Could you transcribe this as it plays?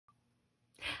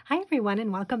Hi everyone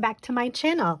and welcome back to my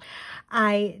channel.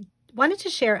 I wanted to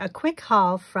share a quick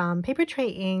haul from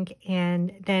Papertrey Ink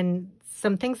and then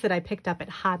some things that I picked up at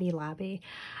Hobby Lobby.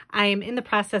 I'm in the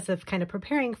process of kind of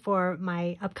preparing for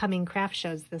my upcoming craft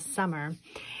shows this summer,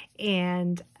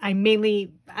 and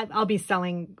I'll be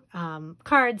selling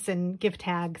cards and gift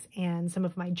tags and some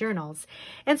of my journals.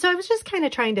 And so I was just kind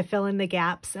of trying to fill in the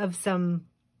gaps of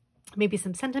maybe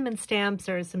some sentiment stamps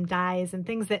or some dies and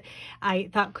things that I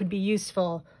thought could be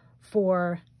useful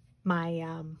for my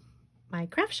my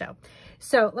craft show.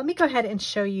 So let me go ahead and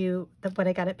show you what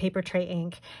I got at Papertrey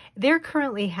Ink. They're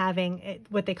currently having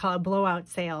what they call a blowout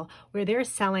sale, where they're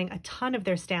selling a ton of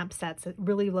their stamp sets at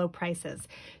really low prices.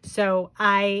 So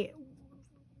I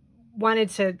wanted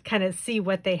to kind of see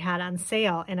what they had on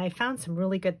sale, and I found some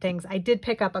really good things. I did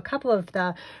pick up a couple of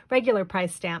the regular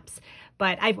price stamps,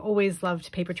 but I've always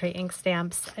loved Papertrey Ink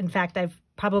stamps. In fact, I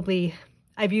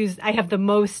have the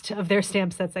most of their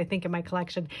stamp sets, I think, in my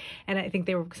collection, and I think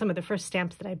they were some of the first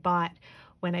stamps that I bought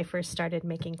when I first started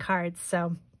making cards.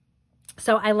 So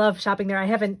I love shopping there. I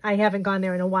haven't gone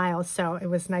there in a while, so it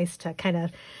was nice to kind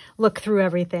of look through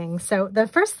everything. So the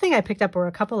first thing I picked up were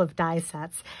a couple of die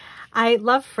sets. I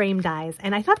love frame dies,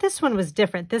 and I thought this one was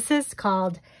different. This is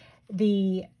called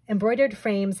the Embroidered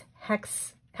Frames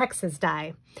Hexes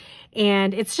die,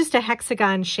 and it's just a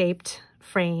hexagon shaped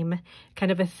frame, kind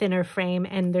of a thinner frame,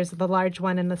 and there's the large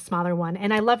one and the smaller one.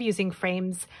 And I love using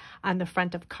frames on the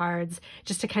front of cards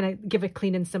just to kind of give a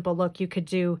clean and simple look. You could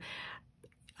do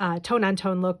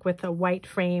tone-on-tone look with a white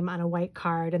frame on a white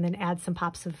card and then add some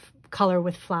pops of color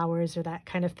with flowers or that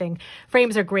kind of thing.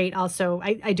 Frames are great also.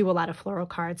 I do a lot of floral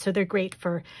cards, so they're great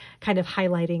for kind of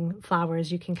highlighting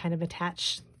flowers. You can kind of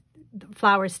attach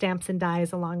flower stamps and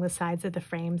dies along the sides of the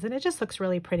frames, and it just looks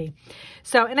really pretty.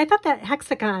 So, and I thought that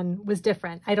hexagon was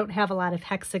different. I don't have a lot of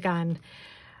hexagon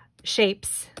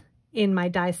shapes in my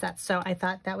die sets, so I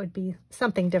thought that would be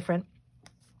something different.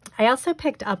 I also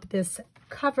picked up this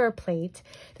cover plate.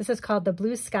 This is called the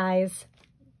Blue Skies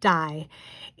die,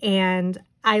 and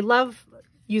I love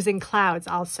using clouds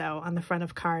also on the front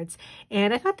of cards,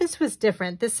 and I thought this was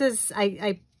different. This is,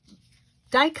 I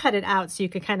die cut it out so you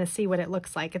could kind of see what it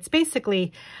looks like. It's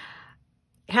basically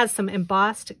has some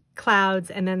embossed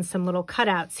clouds and then some little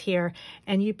cutouts here,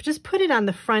 and you just put it on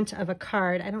the front of a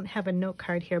card. I don't have a note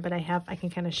card here, but I can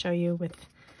kind of show you with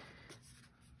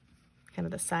kind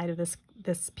of the side of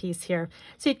this piece here.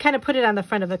 So you kind of put it on the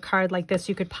front of the card like this.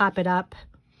 You could pop it up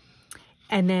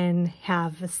and then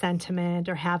have a sentiment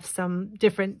or have some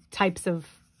different types of,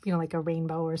 like a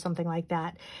rainbow or something like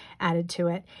that added to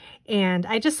it. And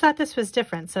I just thought this was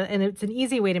different. So, and it's an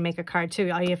easy way to make a card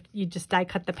too. You just die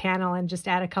cut the panel and just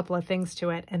add a couple of things to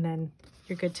it, and then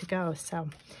you're good to go.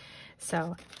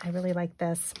 So I really like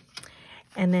this.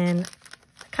 And then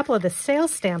a couple of the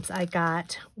sales stamps I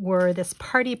got were this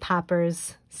Party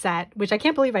Poppers set, which I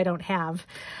can't believe I don't have,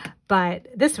 but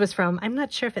this was from, I'm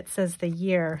not sure if it says the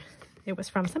year it was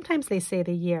from. Sometimes they say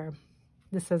the year.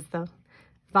 This is the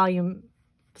volume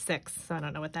 6, so I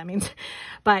don't know what that means,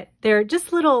 but they're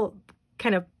just little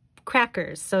kind of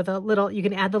crackers. So you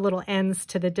can add the little ends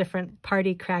to the different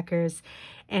party crackers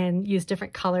and use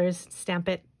different colors, stamp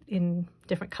it in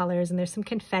different colors, and there's some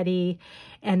confetti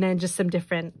and then just some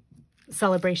different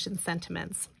celebration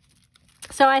sentiments.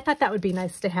 So I thought that would be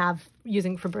nice to have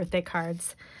using for birthday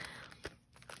cards.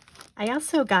 I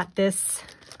also got this,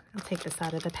 I'll take this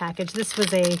out of the package. This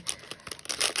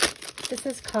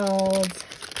is called,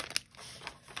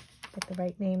 get the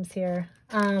right names here,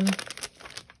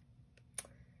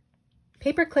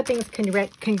 Paper Clippings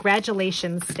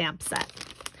Congratulations stamp set.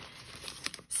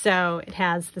 So it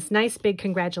has this nice big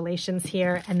congratulations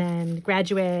here, and then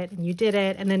graduate, and you did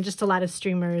it, and then just a lot of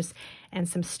streamers and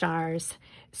some stars.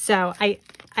 So I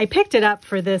picked it up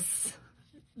for the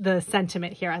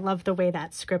sentiment here. I love the way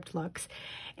that script looks,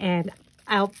 and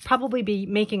I'll probably be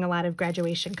making a lot of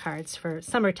graduation cards for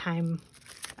summertime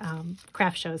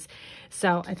craft shows.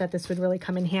 So I thought this would really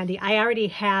come in handy. I already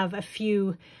have a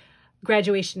few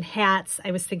graduation hats.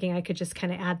 I was thinking I could just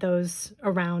kind of add those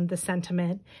around the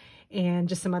sentiment, and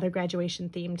just some other graduation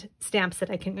themed stamps that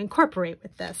I can incorporate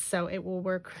with this. So it will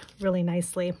work really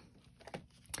nicely.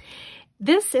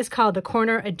 This is called the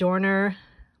Corner Adorner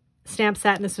stamp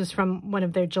set, and this was from one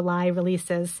of their July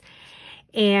releases.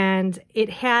 And it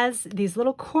has these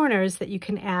little corners that you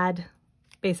can add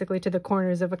basically to the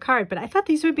corners of a card. But I thought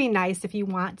these would be nice if you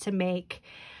want to make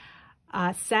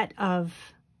a set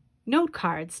of note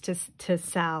cards to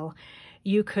sell.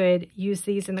 You could use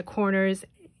these in the corners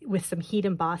with some heat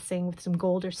embossing with some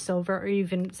gold or silver or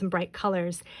even some bright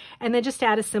colors, and then just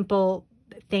add a simple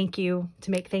thank you,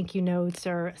 to make thank you notes,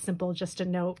 or simple just a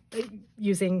note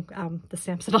using the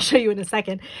stamps that I'll show you in a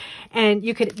second. And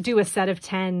you could do a set of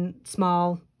 10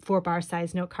 small 4-bar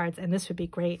size note cards, and this would be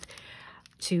great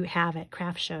to have at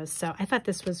craft shows. So I thought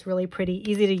this was really pretty,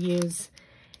 easy to use,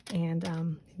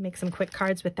 and make some quick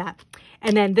cards with that.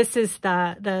 And then this is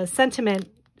the sentiment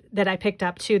that I picked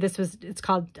up too. It's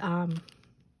called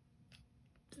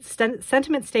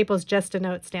Sentiment Staples Just a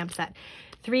Note stamp set.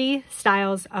 3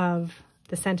 styles of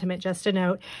the sentiment Just a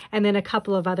Note, and then a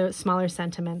couple of other smaller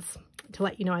sentiments to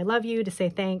let you know I love you, to say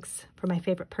thanks for my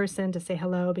favorite person, to say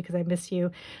hello because I miss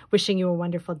you, wishing you a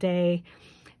wonderful day.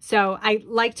 So I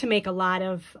like to make a lot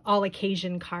of all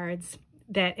occasion cards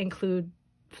that include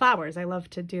flowers. I love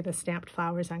to do the stamped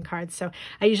flowers on cards. So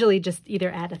I usually just either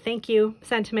add a thank you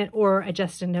sentiment or a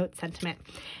Just a Note sentiment.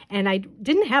 And I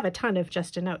didn't have a ton of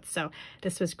Just a Notes, so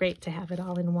this was great to have it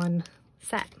all in one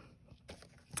set.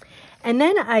 And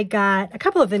then I got a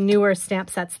couple of the newer stamp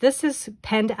sets. This is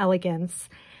Penned Elegance.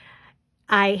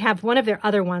 I have one of their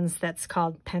other ones that's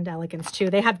called Penned Elegance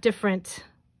 2. They have different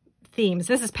themes.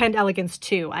 This is Penned Elegance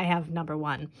 2. I have number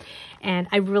 1. And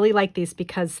I really like these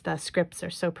because the scripts are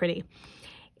so pretty.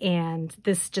 And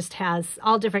this just has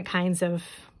all different kinds of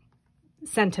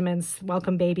sentiments: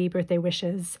 welcome baby, birthday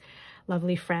wishes,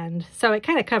 lovely friend. So it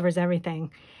kind of covers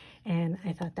everything. And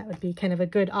I thought that would be kind of a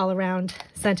good all-around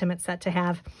sentiment set to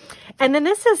have. And then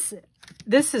this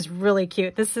is really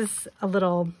cute. This is a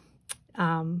little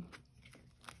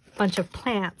bunch of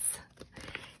plants,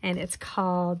 and it's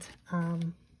called I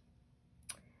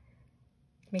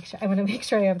want to make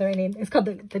sure I have the right name. It's called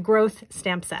the Growth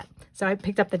Stamp Set. So I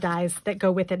picked up the dies that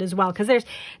go with it as well, because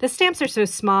the stamps are so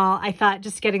small. I thought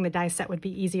just getting the die set would be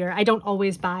easier. I don't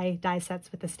always buy die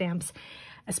sets with the stamps,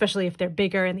 especially if they're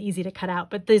bigger and easy to cut out.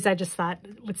 But these I just thought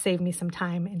would save me some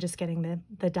time in just getting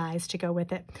the dies to go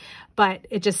with it. But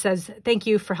it just says, thank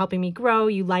you for helping me grow.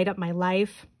 You light up my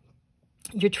life.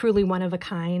 You're truly one of a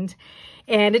kind.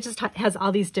 And it just has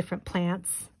all these different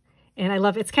plants. And I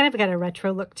love it's kind of got a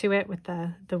retro look to it with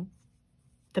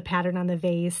the pattern on the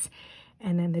vase,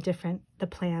 and then the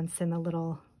plants and the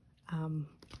little I'm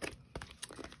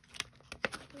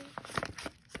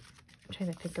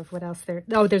trying to think of what else there.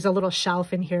 Oh, there's a little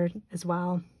shelf in here as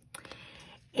well.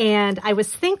 And I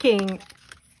was thinking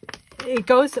it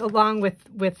goes along with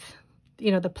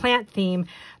the plant theme,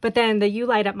 but then the You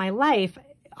Light Up My Life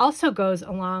also goes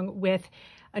along with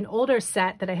an older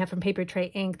set that I have from Papertrey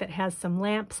Ink that has some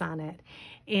lamps on it.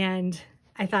 And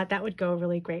I thought that would go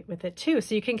really great with it too.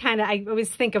 So you can I always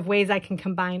think of ways I can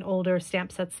combine older stamp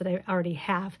sets that I already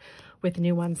have with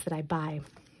new ones that I buy.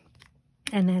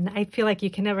 And then I feel like you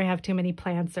can never have too many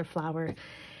plants or flower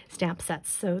stamp sets.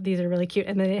 So these are really cute.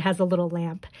 And then it has a little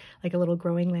lamp, like a little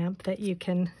growing lamp that you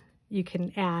can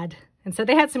add. And so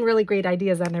they had some really great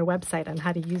ideas on their website on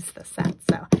how to use the set.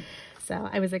 So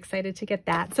I was excited to get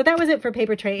that. So that was it for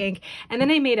Papertrey Ink. And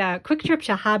then I made a quick trip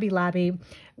to Hobby Lobby,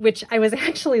 which I was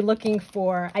actually looking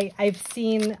for. I've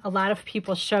seen a lot of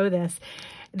people show this.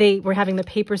 They were having the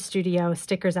Paper Studio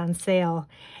stickers on sale,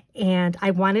 and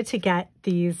I wanted to get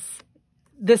this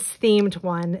themed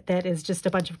one that is just a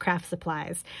bunch of craft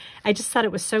supplies. I just thought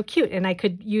it was so cute, and I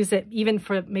could use it even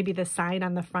for maybe the sign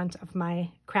on the front of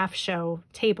my craft show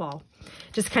table.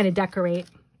 Just kind of decorate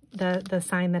the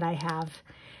sign that I have.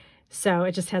 So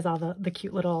it just has all the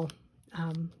cute little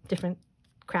different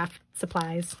craft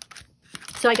supplies.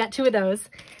 So I got 2 of those.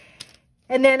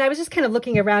 And then I was just kind of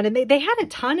looking around, and they had a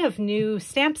ton of new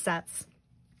stamp sets.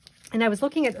 And I was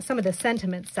looking at some of the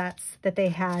sentiment sets that they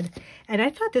had, and I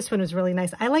thought this one was really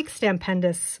nice. I like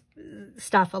Stampendous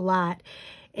stuff a lot,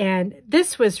 and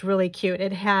this was really cute.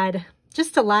 It had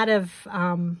just a lot of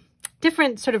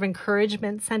different sort of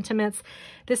encouragement sentiments.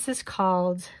 This is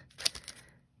called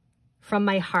From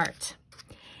My Heart,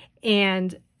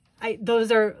 and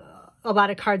those are a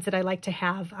lot of cards that I like to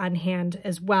have on hand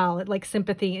as well, like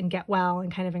sympathy and get well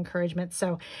and kind of encouragement.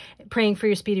 So praying for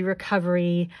your speedy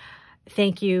recovery.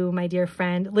 Thank you, my dear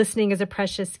friend. Listening is a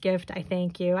precious gift. I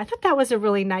thank you. I thought that was a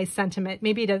really nice sentiment.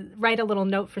 Maybe to write a little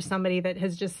note for somebody that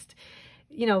has just,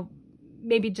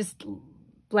 maybe just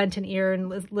lent an ear and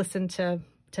listened to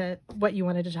what you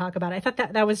wanted to talk about. I thought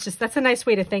that's a nice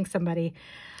way to thank somebody.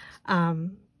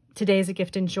 Today is a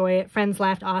gift. Enjoy it. Friends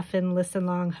laughed often. Listen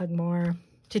long. Hug more.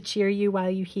 To cheer you while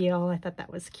you heal. I thought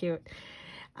that was cute.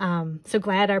 So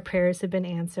glad our prayers have been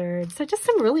answered. So just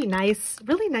some really nice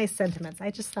sentiments.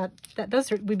 I just thought that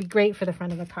those would be great for the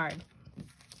front of a card.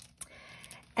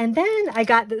 And then I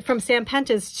got from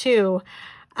Stampendous too.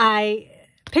 I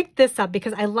picked this up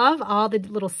because I love all the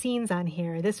little scenes on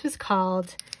here. This was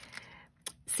called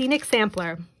Scenic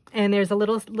Sampler. And there's a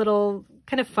little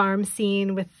kind of farm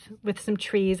scene with some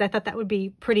trees. I thought that would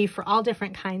be pretty for all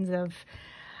different kinds of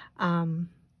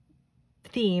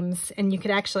themes. And you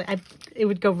could actually, it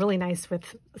would go really nice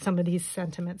with some of these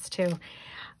sentiments too.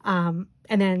 And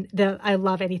then I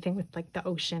love anything with like the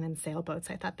ocean and sailboats.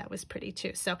 I thought that was pretty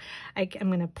too. So I'm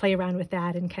going to play around with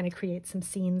that and kind of create some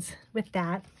scenes with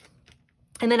that.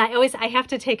 And then I have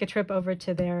to take a trip over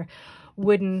to their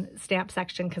wooden stamp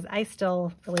section because I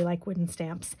still really like wooden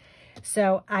stamps.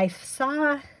 So I've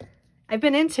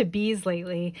been into bees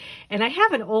lately, and I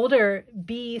have an older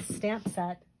bee stamp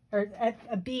set, or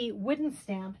a bee wooden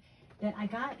stamp that I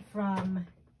got from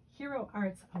Hero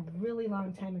Arts a really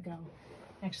long time ago.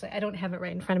 Actually, I don't have it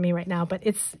right in front of me right now, but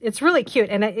it's really cute,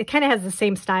 and it kind of has the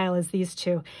same style as these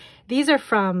two. These are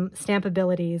from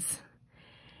Stampabilities,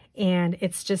 and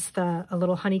it's just a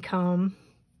little honeycomb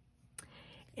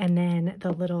and then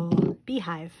the little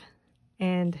beehive.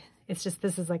 And it's just,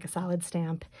 this is like a solid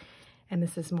stamp, and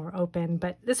this is more open,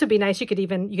 but this would be nice. You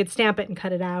could stamp it and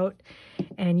cut it out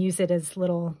and use it as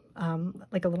little,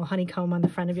 like a little honeycomb on the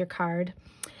front of your card.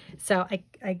 So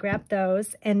I grabbed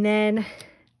those, and then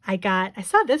I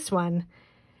saw this one.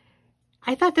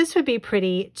 I thought this would be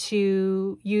pretty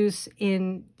to use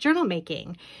in journal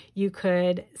making. You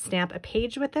could stamp a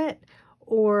page with it,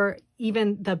 or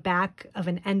even the back of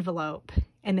an envelope,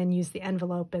 and then use the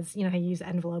envelope as, you know, how you use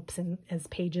envelopes as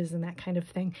pages and that kind of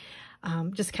thing.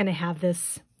 Just kind of have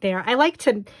this there. I like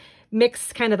to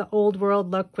mix kind of the old world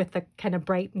look with the kind of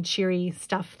bright and cheery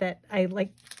stuff that I've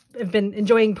been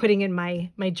enjoying putting in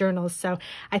my journals. So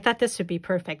I thought this would be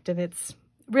perfect, and it's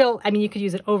real. I mean, you could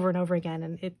use it over and over again,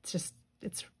 and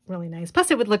it's really nice. Plus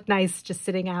it would look nice just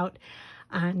sitting out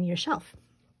on your shelf.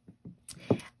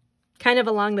 Kind of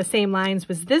along the same lines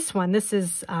was this one. This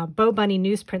is Bo Bunny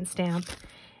newsprint stamp,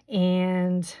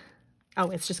 and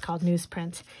it's just called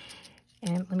newsprint.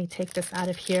 And let me take this out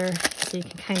of here so you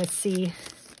can kind of see.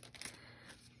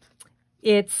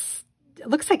 It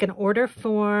looks like an order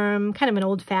form, kind of an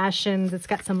old-fashioned. It's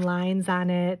got some lines on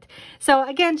it. So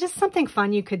again, just something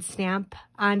fun you could stamp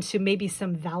onto maybe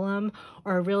some vellum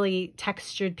or a really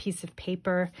textured piece of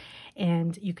paper,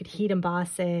 and you could heat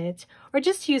emboss it, or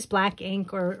just use black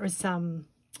ink or some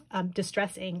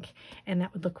distress ink, and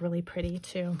that would look really pretty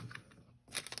too.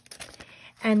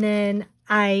 And then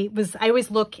I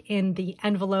always look in the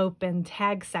envelope and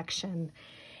tag section,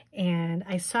 and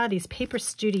I saw these Paper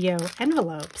Studio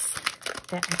envelopes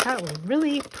that I thought were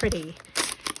really pretty.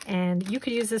 And you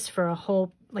could use this for a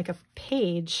whole, like a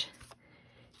page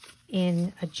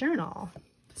in a journal.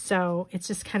 So it's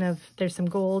just kind of, there's some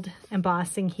gold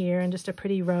embossing here and just a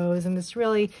pretty rose, and this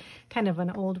really kind of an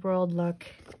old world look.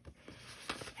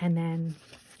 And then,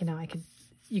 you know,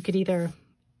 you could either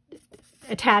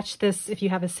attach this, if you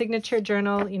have a signature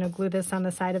journal, you know, glue this on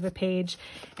the side of a page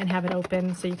and have it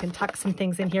open so you can tuck some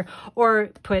things in here,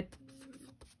 or put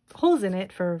holes in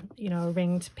it for, you know, a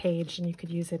ringed page, and you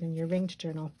could use it in your ringed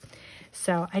journal.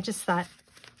 So I just thought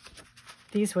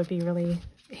these would be really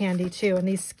handy too. And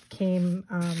these came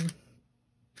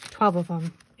 12 of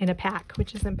them in a pack,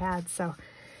 which isn't bad. So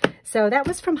that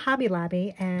was from Hobby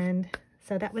Lobby, and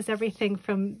so that was everything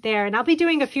from there. And I'll be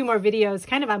doing a few more videos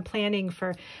kind of on planning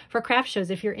for craft shows.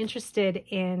 If you're interested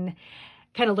in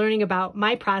kind of learning about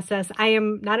my process, I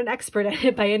am not an expert at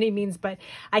it by any means, but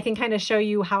I can kind of show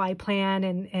you how I plan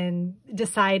and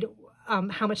decide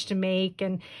how much to make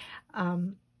and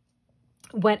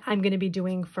what I'm going to be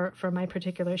doing for my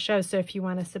particular show. So if you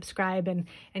want to subscribe and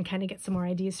kind of get some more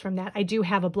ideas from that, I do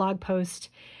have a blog post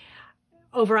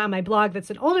over on my blog that's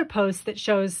an older post that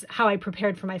shows how I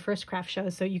prepared for my first craft show.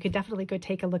 So you could definitely go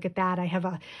take a look at that. I have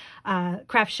a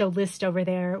craft show list over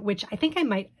there, which I think I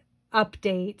might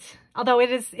update, although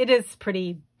it's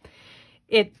pretty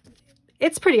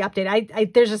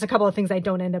updated. There's just a couple of things I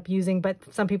don't end up using, but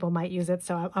some people might use it,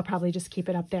 so I'll probably just keep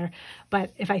it up there.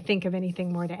 But if I think of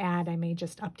anything more to add, I may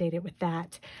just update it with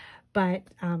that. But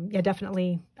yeah,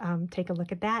 definitely take a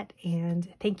look at that. And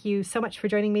thank you so much for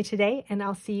joining me today, and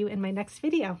I'll see you in my next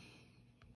video.